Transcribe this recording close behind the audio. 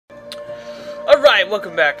Alright,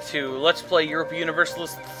 welcome back to Let's Play Europa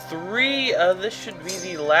Universalis 3. This should be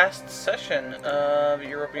the last session of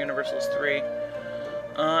Europa Universalis 3.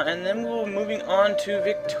 And then we'll be moving on to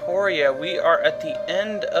Victoria. We are at the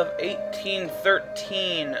end of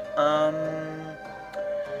 1813.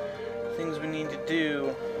 Things we need to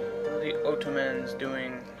do. What are the Ottomans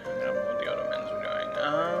doing? I don't know what the Ottomans are doing.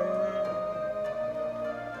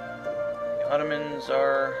 The Ottomans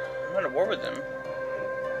are... I'm not at war with them.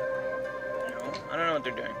 I don't know what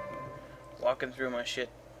they're doing. Walking through my shit.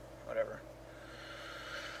 Whatever.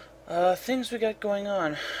 Things we got going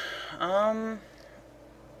on.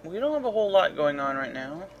 We don't have a whole lot going on right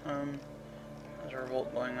now. There's a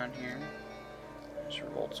revolt going on here. There's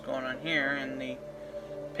revolts going on here, and the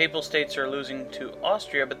Papal States are losing to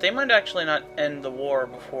Austria, but they might actually not end the war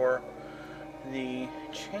before the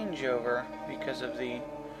changeover because of the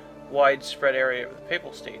widespread area of the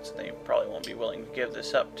Papal States. They probably won't be willing to give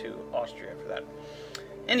this up to Austria for that.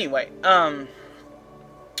 Anyway,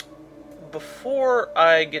 before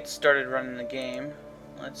I get started running the game,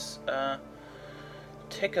 let's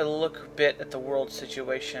take a look a bit at the world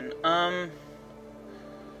situation.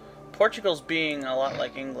 Portugal's being a lot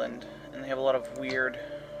like England, and they have a lot of weird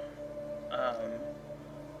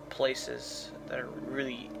places that are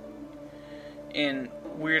really in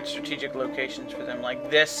weird strategic locations for them, like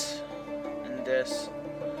this and this.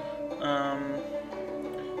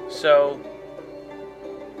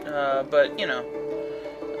 But you know,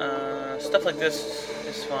 stuff like this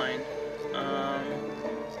is fine.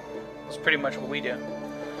 It's pretty much what we do.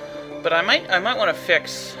 But I might want to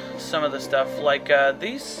fix some of the stuff. Like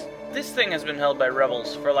this thing has been held by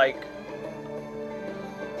rebels for like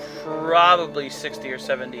probably 60 or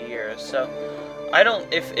 70 years. So I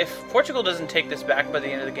don't. If Portugal doesn't take this back by the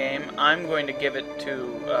end of the game, I'm going to give it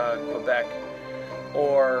to Quebec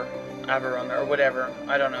or Aveyron or whatever.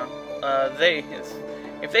 I don't know.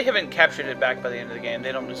 If they haven't captured it back by the end of the game,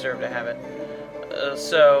 they don't deserve to have it.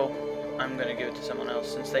 So I'm going to give it to someone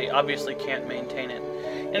else, since they obviously can't maintain it.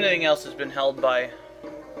 Anything else has been held by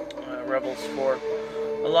rebels for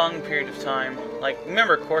a long period of time. Like,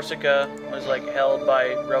 remember, Corsica was like held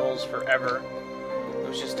by rebels forever. It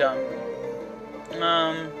was just dumb.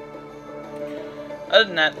 Other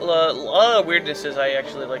than that, a lot of weirdnesses I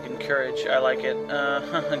actually like encourage. I like it.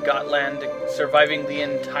 Gotland surviving the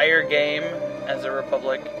entire game as a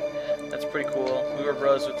republic. That's pretty cool. We were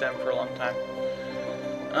bros with them for a long time.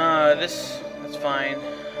 That's fine.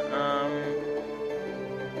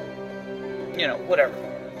 You know, whatever.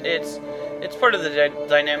 It's part of the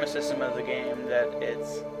dynamicism of the game that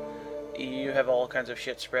you have all kinds of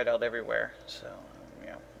shit spread out everywhere. So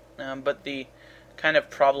yeah. But the kind of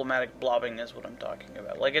problematic blobbing is what I'm talking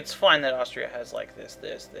about. Like, it's fine that Austria has like this,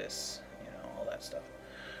 you know, all that stuff.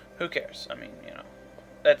 Who cares? I mean, you know,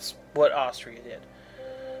 that's what Austria did.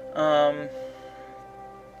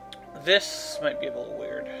 This might be a little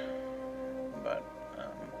weird, but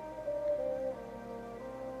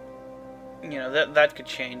you know, that could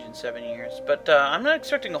change in 7 years. But I'm not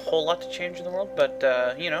expecting a whole lot to change in the world. But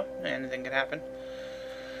you know, anything could happen.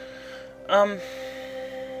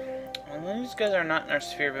 Well, these guys are not in our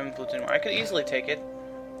sphere of influence anymore. I could easily take it,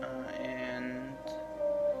 and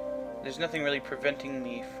there's nothing really preventing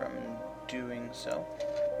me from doing so.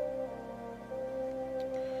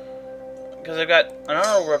 Because I've got an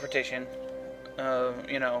honorable reputation,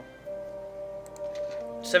 you know,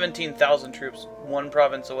 17,000 troops, one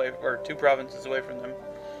province away, or 2 provinces away from them,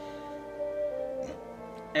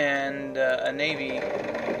 and a navy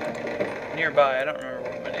nearby. I don't remember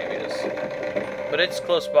what my navy is, but it's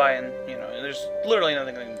close by, and you know, there's literally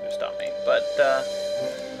nothing that can stop me. But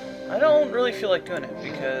I don't really feel like doing it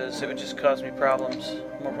because it would just cause me problems,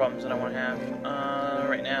 more problems than I want to have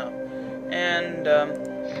right now. And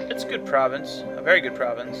it's a good province, a very good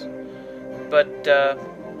province, but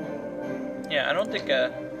yeah, I don't think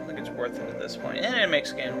it's worth it at this point, and it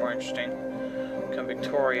makes the game more interesting. Come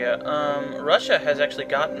Victoria. Russia has actually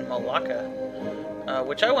gotten Malacca,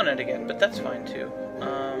 which I wanted to get, but that's fine too.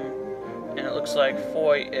 And it looks like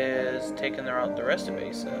Foy is taking out the rest of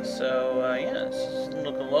Asa. So yeah, it's a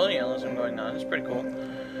little colonialism going on. It's pretty cool.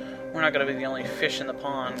 We're not going to be the only fish in the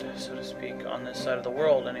pond, so to speak, on this side of the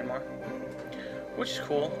world anymore, which is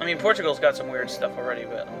cool. I mean, Portugal's got some weird stuff already,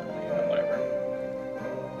 but you know, whatever.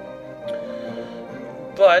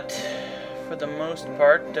 But for the most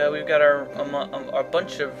part, we've got our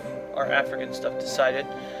bunch of our African stuff decided.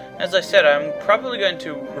 As I said, I'm probably going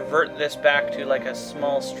to revert this back to like a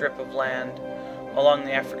small strip of land along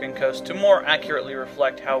the African coast to more accurately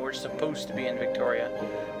reflect how we're supposed to be in Victoria,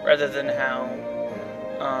 rather than how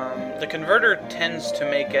the converter tends to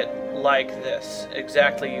make it like this,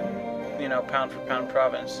 exactly you know, pound for pound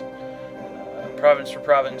province, province for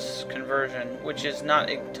province conversion, which is not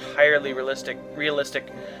entirely realistic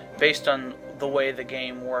based on the way the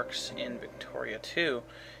game works in Victoria 2,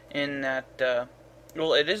 in that,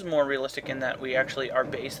 well, it is more realistic in that we actually are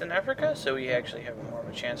based in Africa, so we actually have more of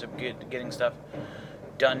a chance of getting stuff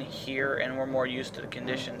done here, and we're more used to the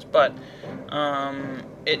conditions, but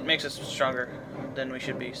it makes us stronger than we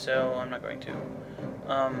should be, so I'm not going to.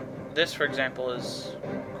 This, for example, is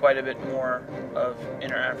quite a bit more of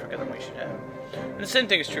Inner Africa than we should have. And the same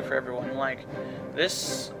thing is true for everyone. Like,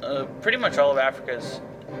 this, pretty much all of Africa is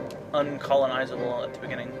uncolonizable at the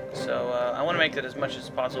beginning, so I want to make that as much as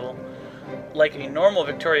possible like a normal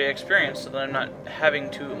Victoria experience, so that I'm not having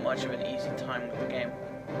too much of an easy time with the game.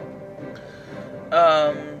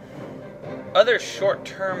 Other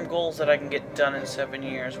short-term goals that I can get done in 7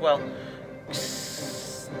 years, well,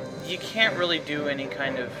 you can't really do any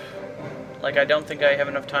kind of, like, I don't think I have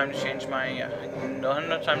enough time to change my, don't have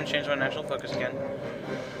enough time to change my national focus again.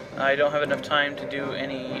 I don't have enough time to do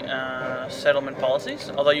any settlement policies,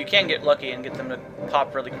 although you can get lucky and get them to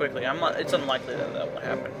pop really quickly. It's unlikely that that will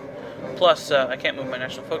happen. Plus, I can't move my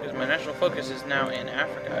national focus. My national focus is now in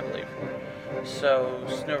Africa, I believe. So,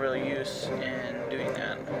 there's no real use in doing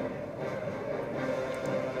that.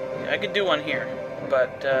 Yeah, I could do one here,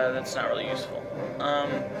 but that's not really useful.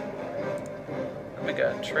 Make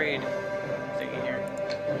a trade thingy here.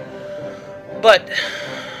 But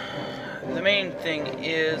the main thing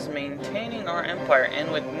is maintaining our empire,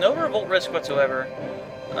 and with no revolt risk whatsoever,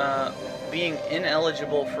 being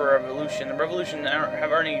ineligible for a revolution. The revolution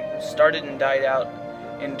have already started and died out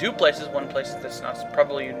in 2 places. One place that's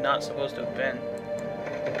probably not supposed to have been.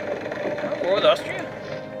 War with Austria?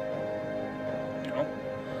 No.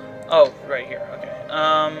 Oh, right here. Okay.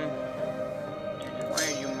 Why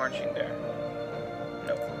are you marching there?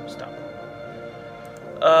 No, stop.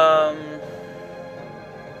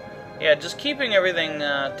 Yeah, just keeping everything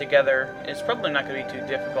together is probably not going to be too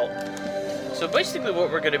difficult. So basically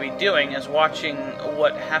what we're going to be doing is watching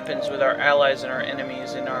what happens with our allies and our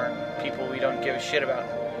enemies and our people we don't give a shit about.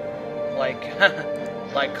 Like,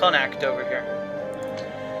 like Connacht over here.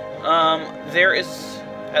 There is,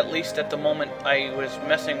 at least at the moment I was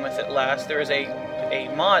messing with it last, there is a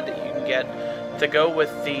mod that you can get to go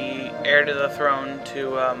with the heir to the throne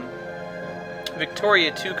to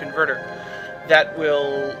Victoria 2 converter that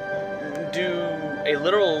will do a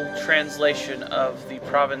literal translation of the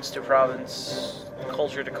province to province,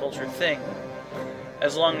 culture to culture thing,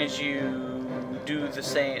 as long as you do the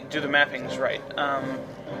mappings right.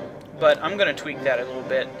 But I'm going to tweak that a little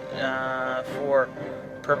bit for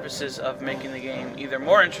purposes of making the game either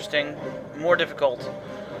more interesting, more difficult,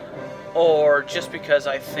 or just because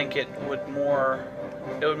I think it would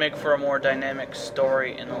make for a more dynamic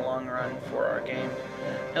story in the long run for our game.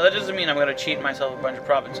 Now, that doesn't mean I'm going to cheat myself a bunch of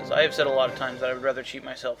provinces. I have said a lot of times that I would rather cheat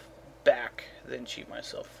myself back than cheat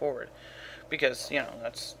myself forward, because, you know,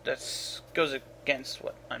 that's goes against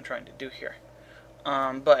what I'm trying to do here.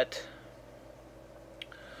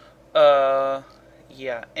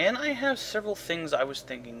 Yeah, and I have several things I was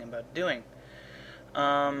thinking about doing.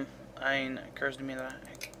 It occurs to me that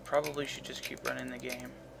I probably should just keep running the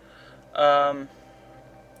game.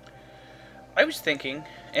 I was thinking,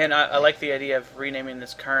 and I like the idea of renaming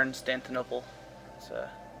this Constantinople.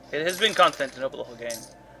 It has been Constantinople the whole game.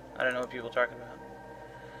 I don't know what people are talking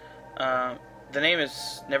about. The name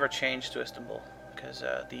is never changed to Istanbul, because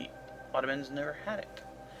the Ottomans never had it.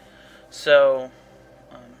 So,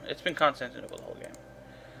 it's been Constantinople the whole game.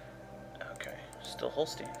 Okay, still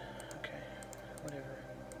Holstein. Okay,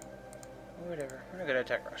 whatever. We're not gonna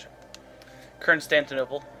attack Russia.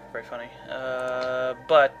 Constantinople, very funny. I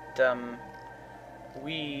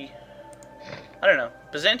don't know.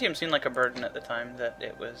 Byzantium seemed like a burden at the time that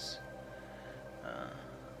it was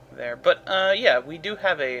there. But, yeah, we do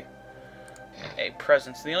have a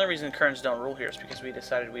presence. The only reason Kerns don't rule here is because we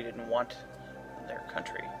decided we didn't want their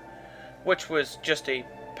country, which was just a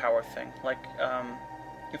power thing. Like,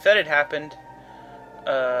 if that had happened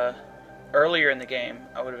earlier in the game,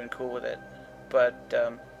 I would have been cool with it. But,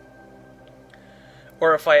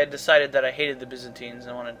 or if I had decided that I hated the Byzantines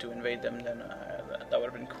and wanted to invade them, then that would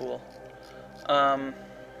have been cool. But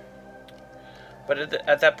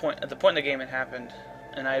at the point in the game it happened,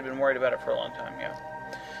 and I had been worried about it for a long time. Yeah.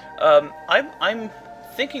 I'm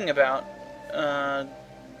thinking about,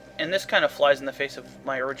 and this kind of flies in the face of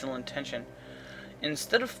my original intention.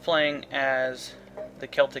 Instead of playing as the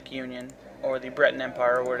Celtic Union or the Breton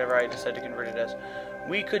Empire or whatever I decide to convert it as,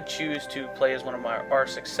 we could choose to play as one of our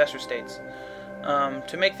successor states.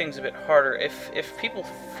 To make things a bit harder, if people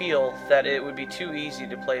feel that it would be too easy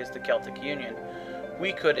to play as the Celtic Union,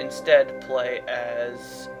 we could instead play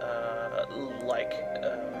as like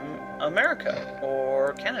America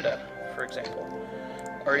or Canada, for example,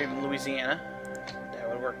 or even Louisiana. That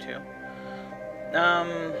would work too.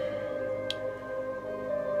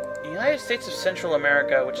 United States of Central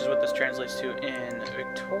America, which is what this translates to in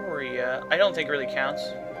Victoria, I don't think really counts,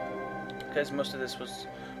 because most of this was,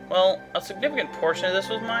 well, a significant portion of this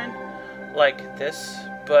was mine, like this,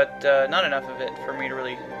 but not enough of it for me to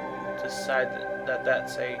really decide that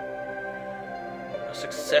that's a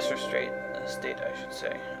successor state, I should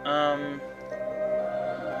say.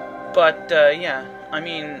 Yeah, I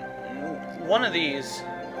mean, one of these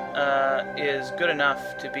is good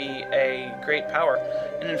enough to be a great power,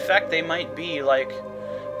 and in fact they might be like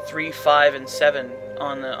 3, 5, and 7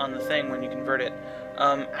 on the thing when you convert it.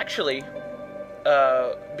 Actually,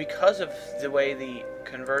 because of the way the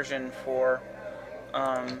conversion for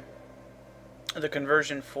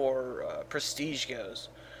prestige goes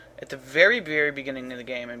at the very, very beginning of the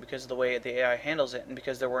game, and because of the way the AI handles it, and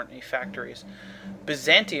because there weren't any factories,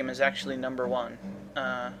 Byzantium is actually number 1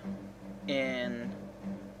 in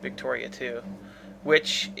Victoria too,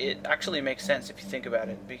 which it actually makes sense if you think about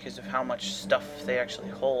it, because of how much stuff they actually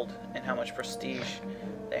hold and how much prestige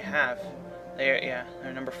they have. They're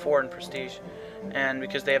number 4 in prestige, and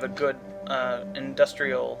because they have a good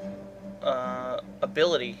industrial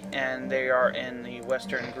ability, and they are in the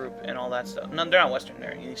Western group and all that stuff. No, they're not Western;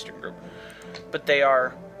 they're in the Eastern group, but they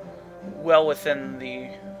are well within the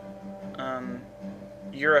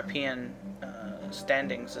European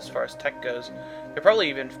standings as far as tech goes. They're probably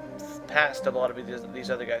even past a lot of these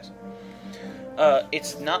other guys.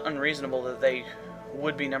 It's not unreasonable that they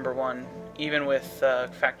would be number 1, even with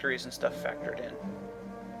factories and stuff factored in.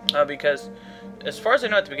 Because, as far as I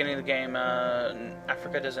know at the beginning of the game,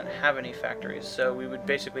 Africa doesn't have any factories, so we would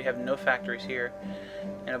basically have no factories here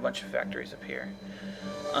and a bunch of factories up here.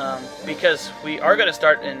 Because we are going to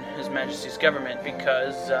start in His Majesty's government,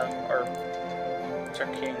 because, or, it's our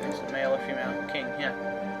king, is it male or female? King, yeah.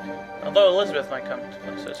 Although Elizabeth might come to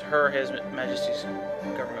play, so it's her, His Majesty's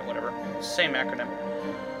government, whatever. Same acronym.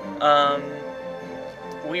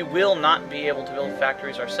 We will not be able to build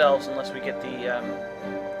factories ourselves unless we get the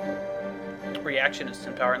reactionists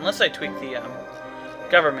in power, unless I tweak the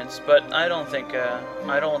governments. But I don't think I'm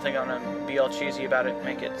gonna be all cheesy about it.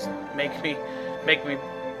 Make me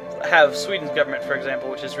have Sweden's government, for example,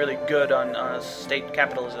 which is really good on state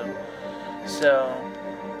capitalism. So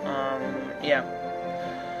yeah.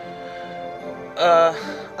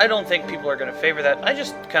 I don't think people are going to favor that. I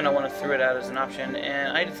just kind of want to throw it out as an option,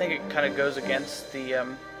 and I think it kind of goes against the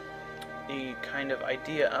kind of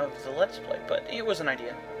idea of the Let's Play. But it was an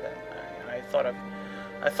idea that I thought of.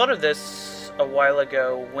 I thought of this a while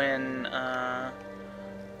ago when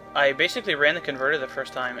I basically ran the converter the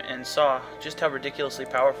first time and saw just how ridiculously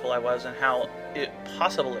powerful I was and how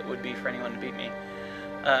possible it would be for anyone to beat me.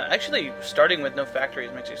 Actually, starting with no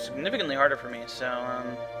factories makes it significantly harder for me, so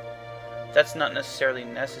that's not necessarily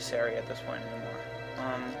necessary at this point anymore.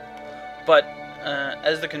 But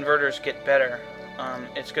as the converters get better,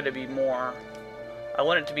 it's going to be more... I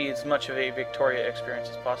want it to be as much of a Victoria experience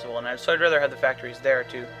as possible, and so I'd rather have the factories there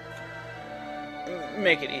to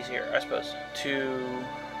make it easier, I suppose, to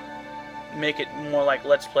make it more like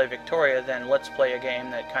Let's Play Victoria than Let's Play a game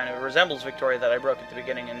that kind of resembles Victoria that I broke at the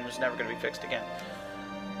beginning and was never going to be fixed again.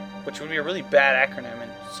 Which would be a really bad acronym,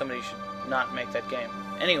 and somebody should not make that game.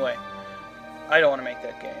 Anyway, I don't want to make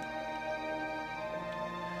that game.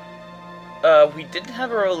 We didn't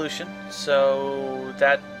have a revolution, so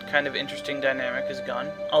that kind of interesting dynamic is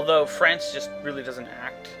gone. Although France just really doesn't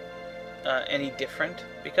act any different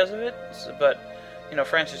because of it. But, you know,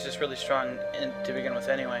 France is just really strong to begin with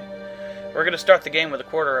anyway. We're going to start the game with a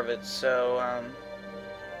quarter of it, so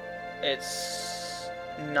it's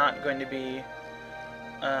not going to be...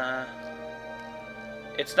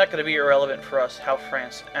 it's not going to be irrelevant for us how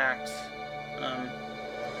France acts.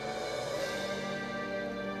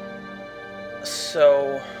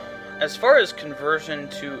 So, as far as conversion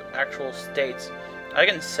to actual states, I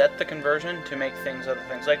can set the conversion to make things other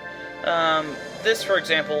things. Like, this, for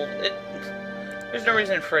example, there's no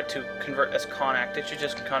reason for it to convert as Connacht. It should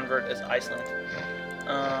just convert as Iceland.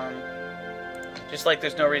 Just like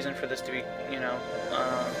there's no reason for this to be, you know,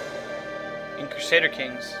 in Crusader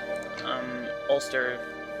Kings, Ulster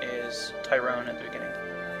is Tyrone at the beginning.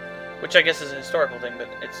 Which I guess is a historical thing, but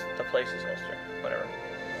the place is Ulster. Whatever.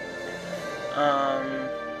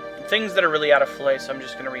 Things that are really out of place, I'm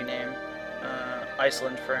just going to rename.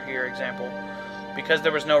 Iceland, for here example. Because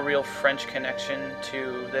there was no real French connection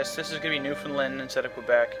to this. This is going to be Newfoundland instead of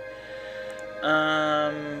Quebec.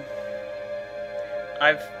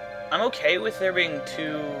 I'm okay with there being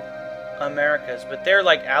two Americas, but they're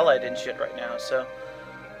like allied and shit right now, so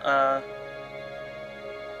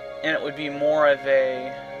and it would be more of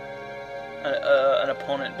an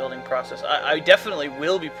opponent building process. I definitely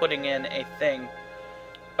will be putting in a thing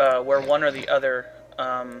where one or the other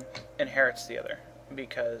inherits the other,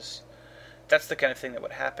 because that's the kind of thing that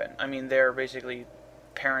would happen. I mean, they're basically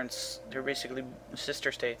parents, they're basically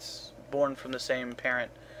sister states born from the same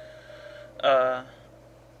parent.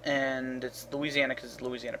 And it's Louisiana because it's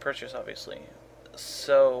Louisiana Purchase, obviously.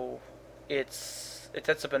 So it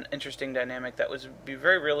sets up an interesting dynamic that would be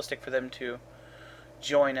very realistic for them to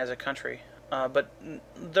join as a country. But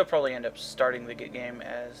they'll probably end up starting the game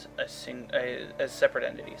as as separate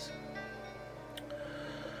entities.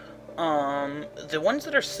 The ones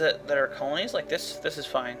that are colonies like this is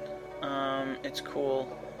fine. It's cool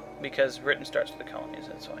because Britain starts with the colonies.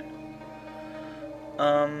 That's fine.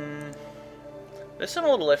 There's something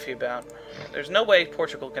a little iffy about. There's no way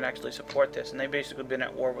Portugal can actually support this, and they've basically been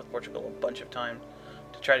at war with Portugal a bunch of times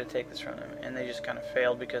to try to take this from them, and they just kind of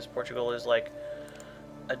failed because Portugal is like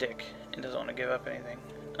a dick and doesn't want to give up anything.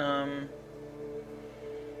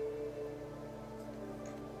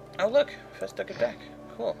 Oh look, Fest took it back.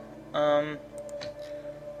 Cool.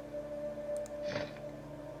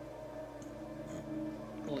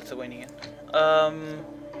 Lithuanian.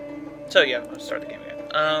 So yeah, let's start the game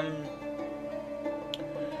again.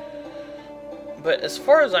 But as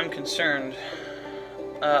far as I'm concerned,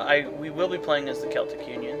 we will be playing as the Celtic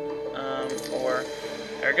Union, or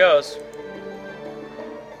there it goes.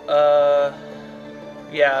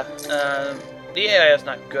 Yeah, the AI is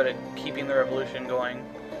not good at keeping the revolution going,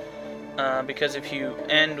 because if you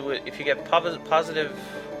get positive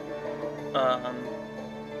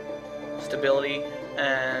stability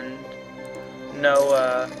and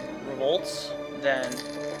no revolts, then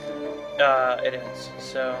it ends.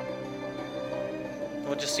 So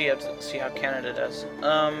we'll just see how Canada does.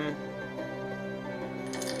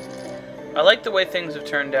 I like the way things have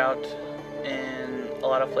turned out in a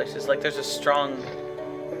lot of places. Like there's a strong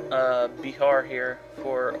Bihar here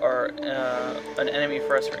for an enemy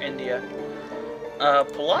for us for India.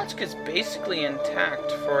 Polotsk is basically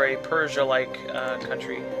intact for a Persia-like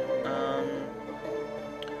country.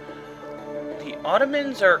 The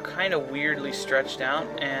Ottomans are kind of weirdly stretched out,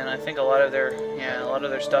 and I think a lot of their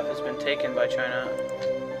stuff has been taken by China.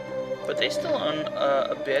 But they still own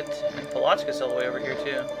a bit, and Polotsk is all the way over here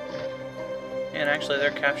too. And actually,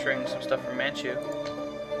 they're capturing some stuff from Manchu.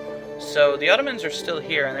 So the Ottomans are still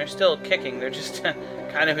here, and they're still kicking. They're just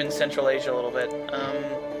kind of in Central Asia a little bit,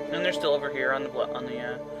 and they're still over here on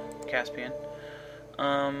the Caspian.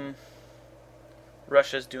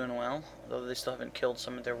 Russia's doing well, though they still haven't killed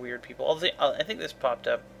some of their weird people. I think this popped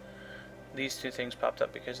up. These two things popped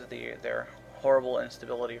up because of their horrible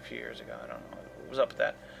instability a few years ago. I don't know what was up with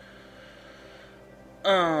that.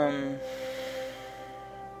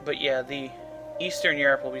 But yeah, the Eastern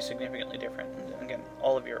Europe will be significantly different. And again,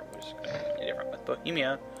 all of Europe was significantly different, with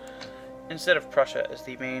Bohemia instead of Prussia as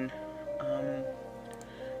the main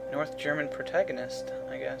North German protagonist,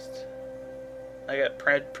 I guess.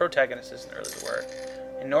 Protagonist isn't really the word,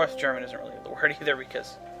 and North German isn't really the word either,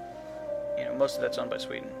 because most of that's owned by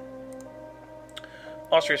Sweden.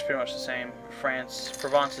 Austria is pretty much the same.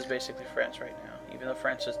 Provence is basically France right now, even though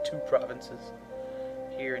France has two provinces,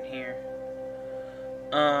 here and here.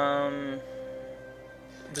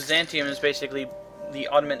 Byzantium is basically the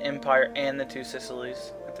Ottoman Empire and the two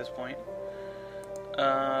Sicilies at this point.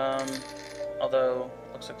 Although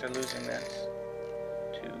looks like they're losing that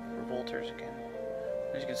to revolters again.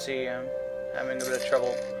 As you can see, I'm having a bit of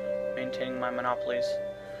trouble maintaining my monopolies.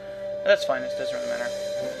 But that's fine, it doesn't really matter.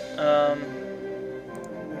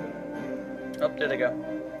 Oh, there they go.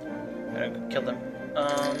 I killed them.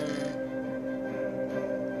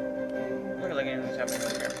 Look like anything's happening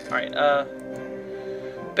over here. Alright,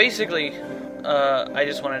 basically, I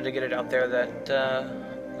just wanted to get it out there that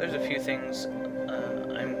there's a few things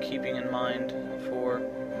I'm keeping in mind for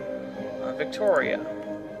Victoria.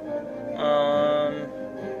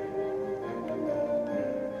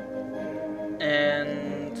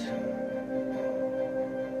 And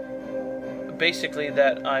basically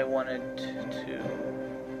that I wanted to...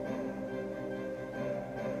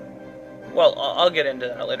 Well, I'll get into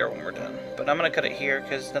that later when we're done. But I'm going to cut it here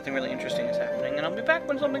because nothing really interesting is happening, and I'll be back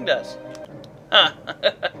when something does. Ah!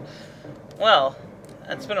 Well,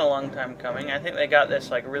 that's been a long time coming. I think they got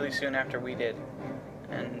this like really soon after we did.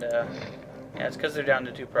 And, yeah, it's because they're down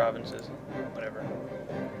to two provinces. Whatever.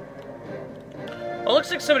 Well,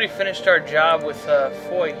 looks like somebody finished our job with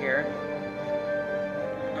Foy here.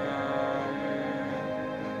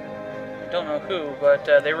 don't know who, but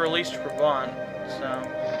they released Brabant, so...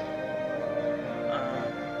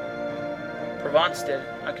 Provence did.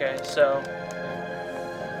 Okay, so...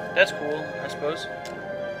 That's cool, I suppose.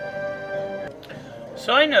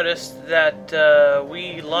 So I noticed that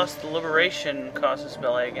we lost the liberation casus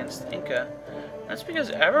belli against Inca. That's because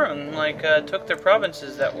Everon, like, took their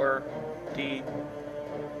provinces that were the...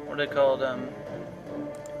 What are they called? What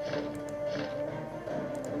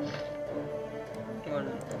are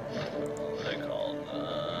they called?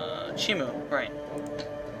 Chimu, right.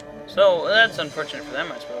 So, that's unfortunate for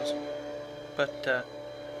them, I suppose. But,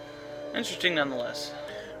 interesting nonetheless.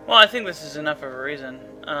 Well, I think this is enough of a reason.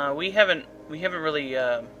 We haven't really,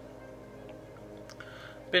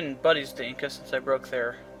 been buddies with the Inca since I broke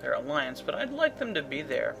their alliance, but I'd like them to be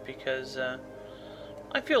there, because,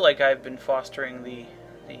 I feel like I've been fostering the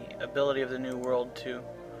ability of the New World to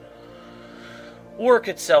work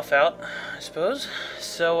itself out, I suppose.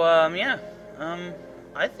 So, yeah.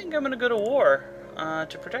 I think I'm gonna go to war,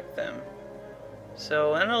 to protect them.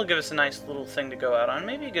 So, and it'll give us a nice little thing to go out on.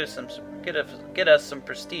 Maybe get us some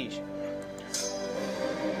prestige.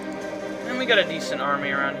 And we got a decent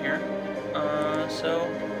army around here. So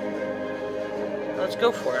let's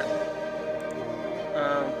go for it.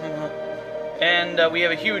 And we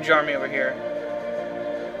have a huge army over here,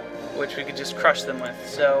 which we could just crush them with.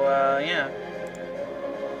 So, yeah.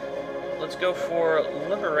 Let's go for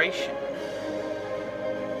liberation.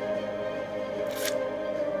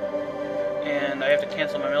 And I have to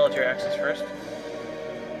cancel my military access first.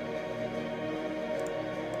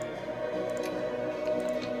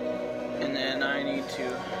 And then I need to...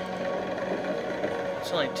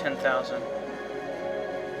 It's only 10,000.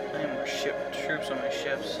 I have more troops on my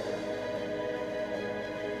ships.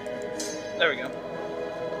 There we go.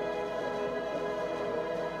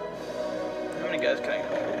 How many guys can I go?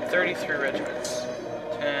 33 regiments.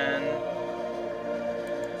 10...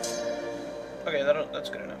 Okay, that's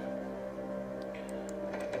good enough.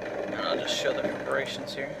 And I'll just show the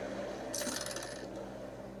preparations here. Just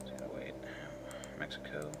gotta wait.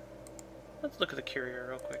 Mexico. Let's look at the courier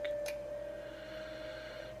real quick.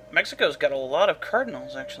 Mexico's got a lot of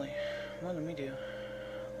cardinals, actually. More than we do.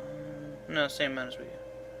 No, same amount as we do.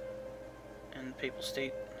 And the Papal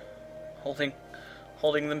State holding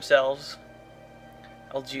themselves.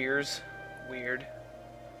 Algiers, weird.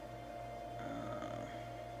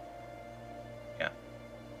 Yeah,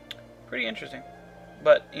 pretty interesting.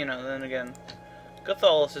 But, you know, then again,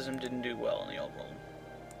 Catholicism didn't do well in the Old World.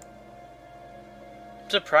 I'm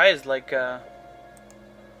surprised, like,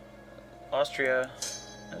 Austria...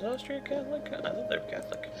 Is Austria Catholic? I thought they were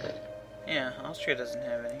Catholic. Yeah, Austria doesn't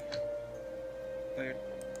have any. Weird.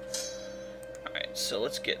 Alright, so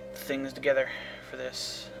let's get things together for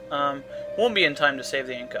this. Won't be in time to save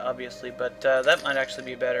the Inca, obviously, but that might actually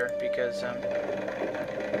be better, because,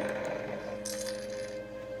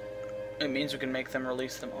 it means we can make them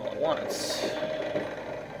release them all at once.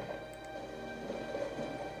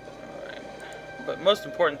 Alright. But most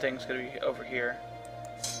important thing's going to be over here.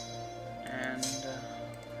 And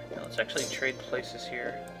let's actually trade places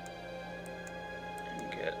here.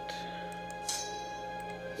 And get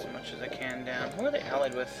as much as I can down. Who are they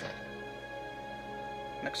allied with?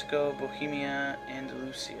 Mexico, Bohemia,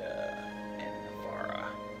 Andalusia, and Navarra.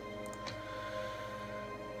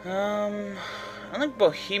 I don't think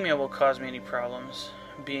Bohemia will cause me any problems.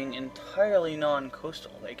 Being entirely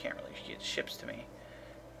non-coastal, they can't really get ships to me.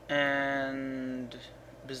 And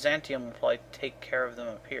Byzantium will probably take care of them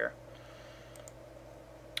up here.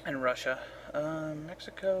 And Russia.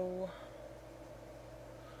 Mexico...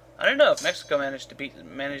 I don't know if Mexico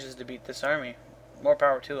manages to beat this army. More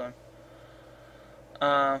power to them.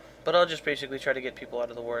 But I'll just basically try to get people out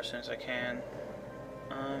of the war as soon as I can.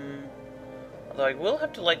 Although I will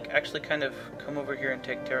have to, like, actually kind of come over here and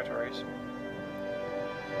take territories.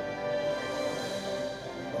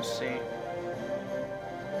 We'll see.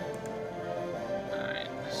 Alright,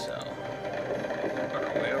 so... on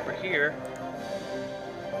our way over here...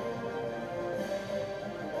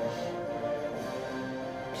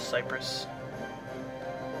 Cyprus.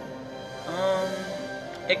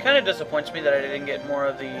 It kind of disappoints me that I didn't get more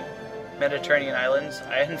of the Mediterranean islands.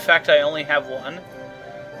 In fact, I only have one.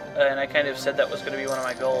 And I kind of said that was going to be one of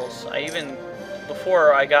my goals. I even,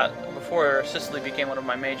 before Sicily became one of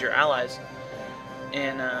my major allies,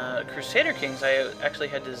 in Crusader Kings, I actually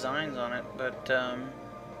had designs on it, but, and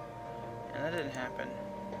that didn't happen.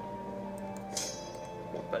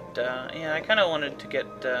 But, yeah, I kind of wanted to get,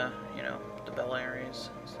 you know, the Baleares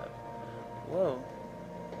and stuff. Whoa.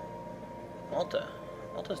 Malta.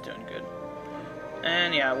 Malta's doing good.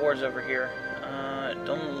 And, yeah, war's over here.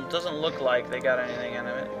 It doesn't look like they got anything out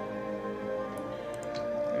of it.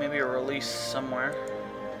 maybe a release somewhere.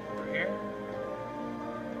 Over here?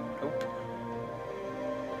 Nope.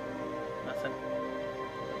 Nothing.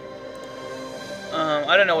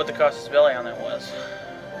 I don't know what the casus belli on that was.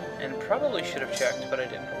 And probably should have checked, but I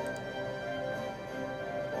didn't.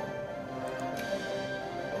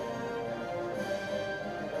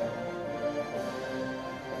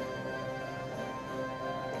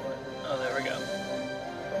 Oh, there we go.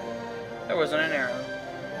 There wasn't an arrow.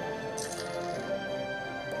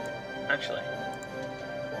 Actually,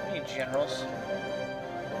 I need generals.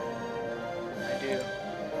 I do.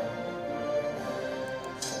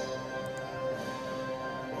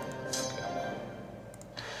 Okay.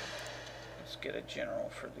 Let's get a general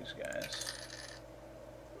for these guys.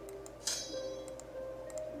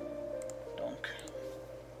 Donk.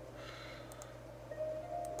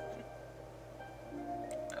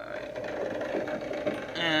 Alright.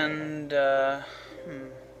 And,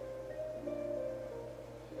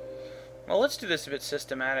 well, let's do this a bit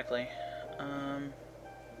systematically. I'll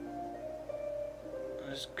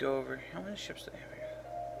just go over. How many ships do they have here?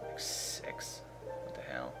 Like 6. What the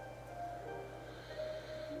hell?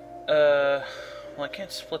 Well, I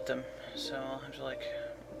can't split them, so I'll have to like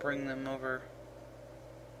bring them over.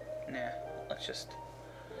 Nah, let's just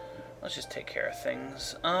take care of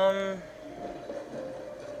things.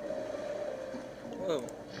 Whoa.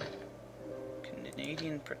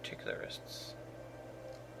 Canadian particularists.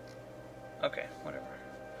 Okay, whatever.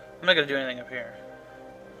 I'm not gonna do anything up here.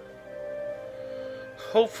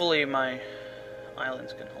 Hopefully my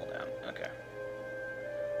islands can hold out. Okay.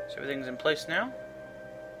 So everything's in place now?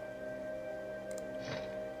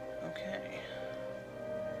 Okay.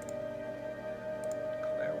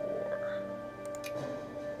 Declare war.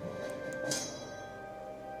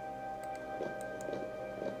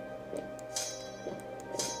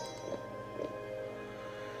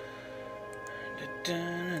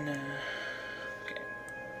 Da-da-na-na. Okay.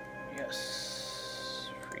 Yes.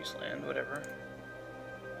 Friesland, whatever.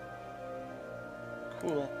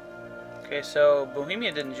 Cool. Okay, so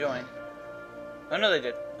Bohemia didn't join. Oh no, they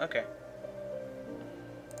did. Okay.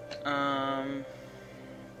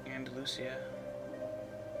 Andalusia.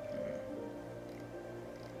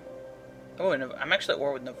 Oh, and I'm actually at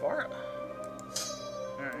war with Navarra.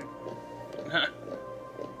 Alright.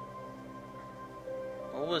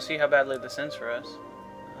 Well, we'll see how badly this ends for us.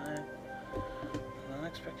 I'm not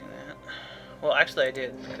expecting that. Well, actually I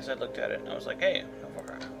did, because I looked at it and I was like, hey,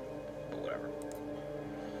 Navarra. But whatever.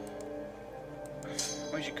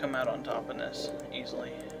 We should come out on top in this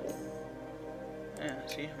easily. Yeah,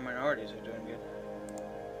 see, minorities are doing good.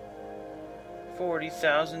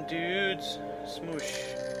 40,000 dudes.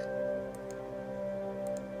 Smoosh.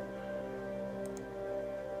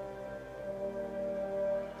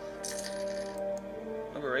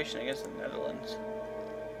 Liberation against the Netherlands.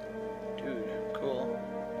 Dude, cool.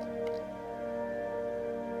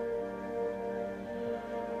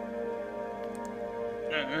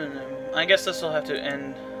 I guess this will have to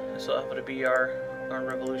end. This will have to be our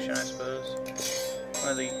revolution, I suppose.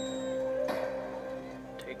 Really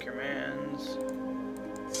take your mans.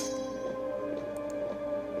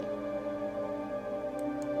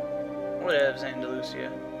 Whatevs,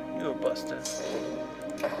 Andalusia. You were busted.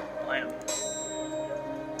 Blam.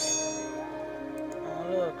 Oh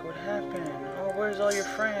look, what happened? Oh, where's all your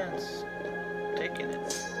friends? Taking it.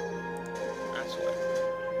 That's what.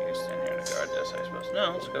 You stand here to guard this, I suppose.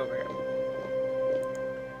 No, let's go over here.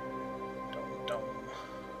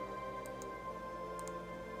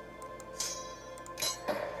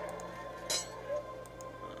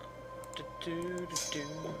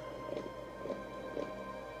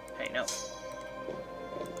 Hey, no.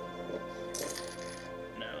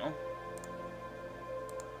 No.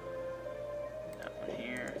 That one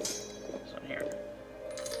here. This one here.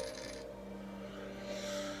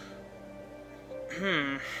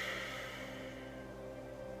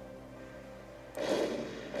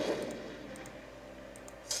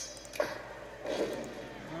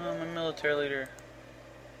 I'm a military leader.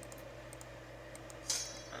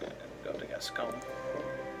 I'm gonna go to Gascon.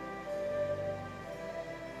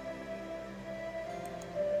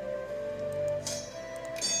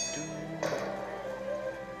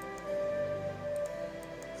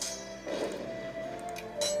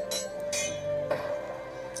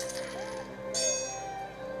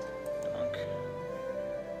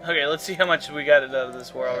 Okay, let's see how much we got out of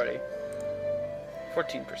this war already.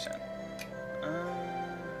 14%.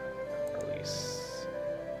 Release.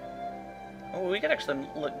 Oh, we could actually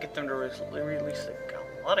get them to release a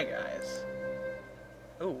lot of guys.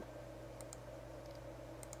 Oh.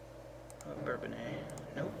 Bourbonnais.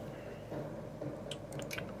 Nope.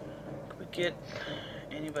 Could we get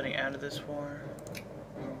Anybody out of this war?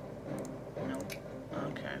 Nope.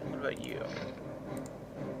 Okay, what about you?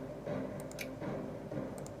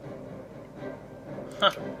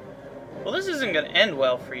 Huh. Well, this isn't going to end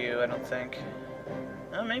well for you, I don't think.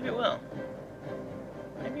 Oh, maybe it will.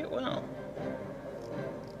 Maybe it will.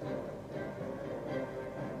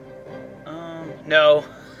 No.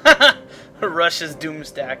 Russia's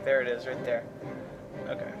Doomstack. There it is, right there.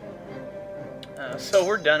 Okay. So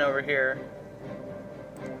we're done over here.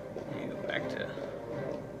 You go back to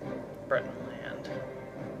Breton land.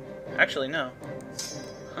 Actually, no.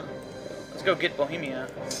 Huh. Let's go get Bohemia.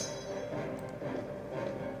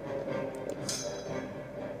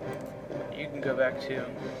 You can go back to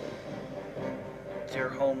your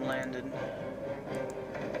homeland, and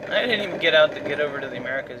I didn't even get over to the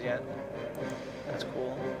Americas yet. That's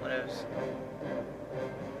cool. What else?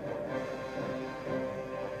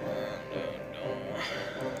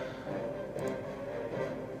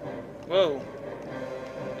 Whoa.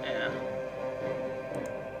 Yeah.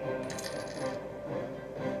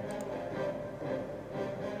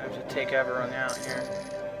 I have to take everyone out here.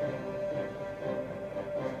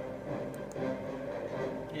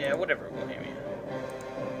 Yeah, whatever, Bohemia.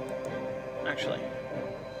 Actually, do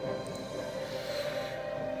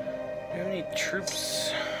you have any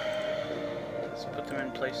troops? Let's put them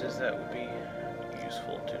in places that would be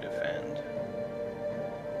useful to defend.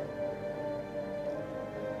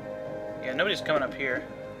 Yeah, nobody's coming up here.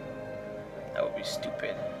 That would be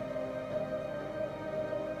stupid.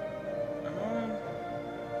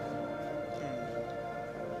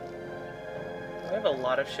 Do I have a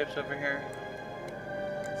lot of ships over here?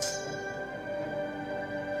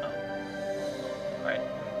 Right.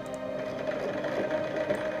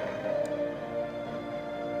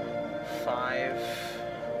 5.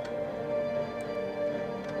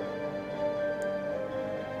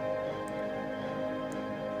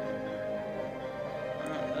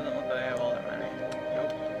 Oh, doesn't look like I have all that many.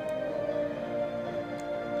 Nope.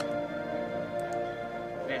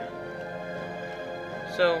 Yeah.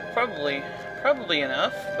 So probably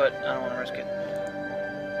enough, but I don't want to risk it.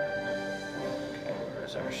 Okay,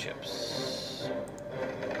 where's our ships?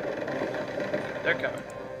 They're coming.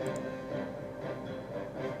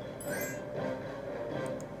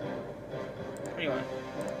 What do you want?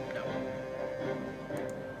 No.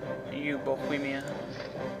 You, Bohemia.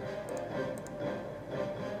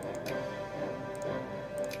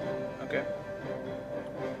 Okay.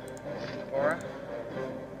 Bora.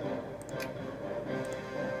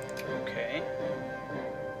 Okay.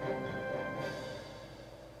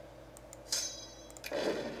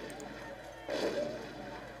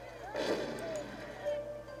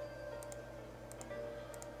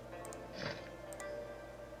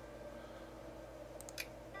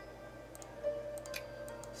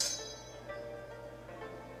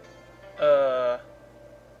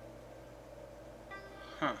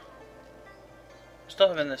 Huh. Still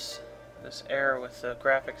having this error with the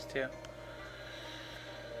graphics too.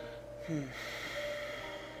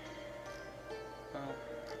 Well,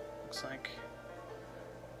 looks like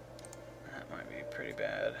that might be pretty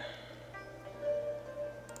bad.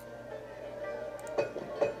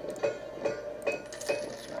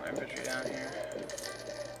 Some more infantry down here.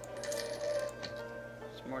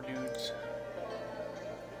 Some more dudes.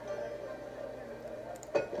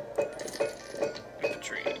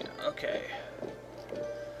 Infantry. Okay.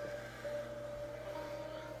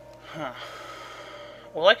 Huh.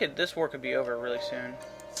 Well, this war could be over really soon.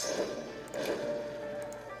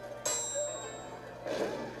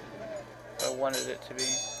 If I wanted it to be.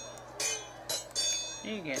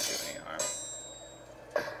 You can't do any harm.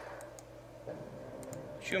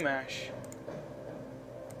 Shumash.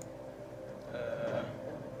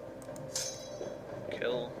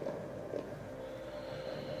 Kill.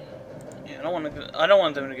 Yeah, I don't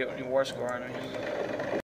want them to get any war score on me.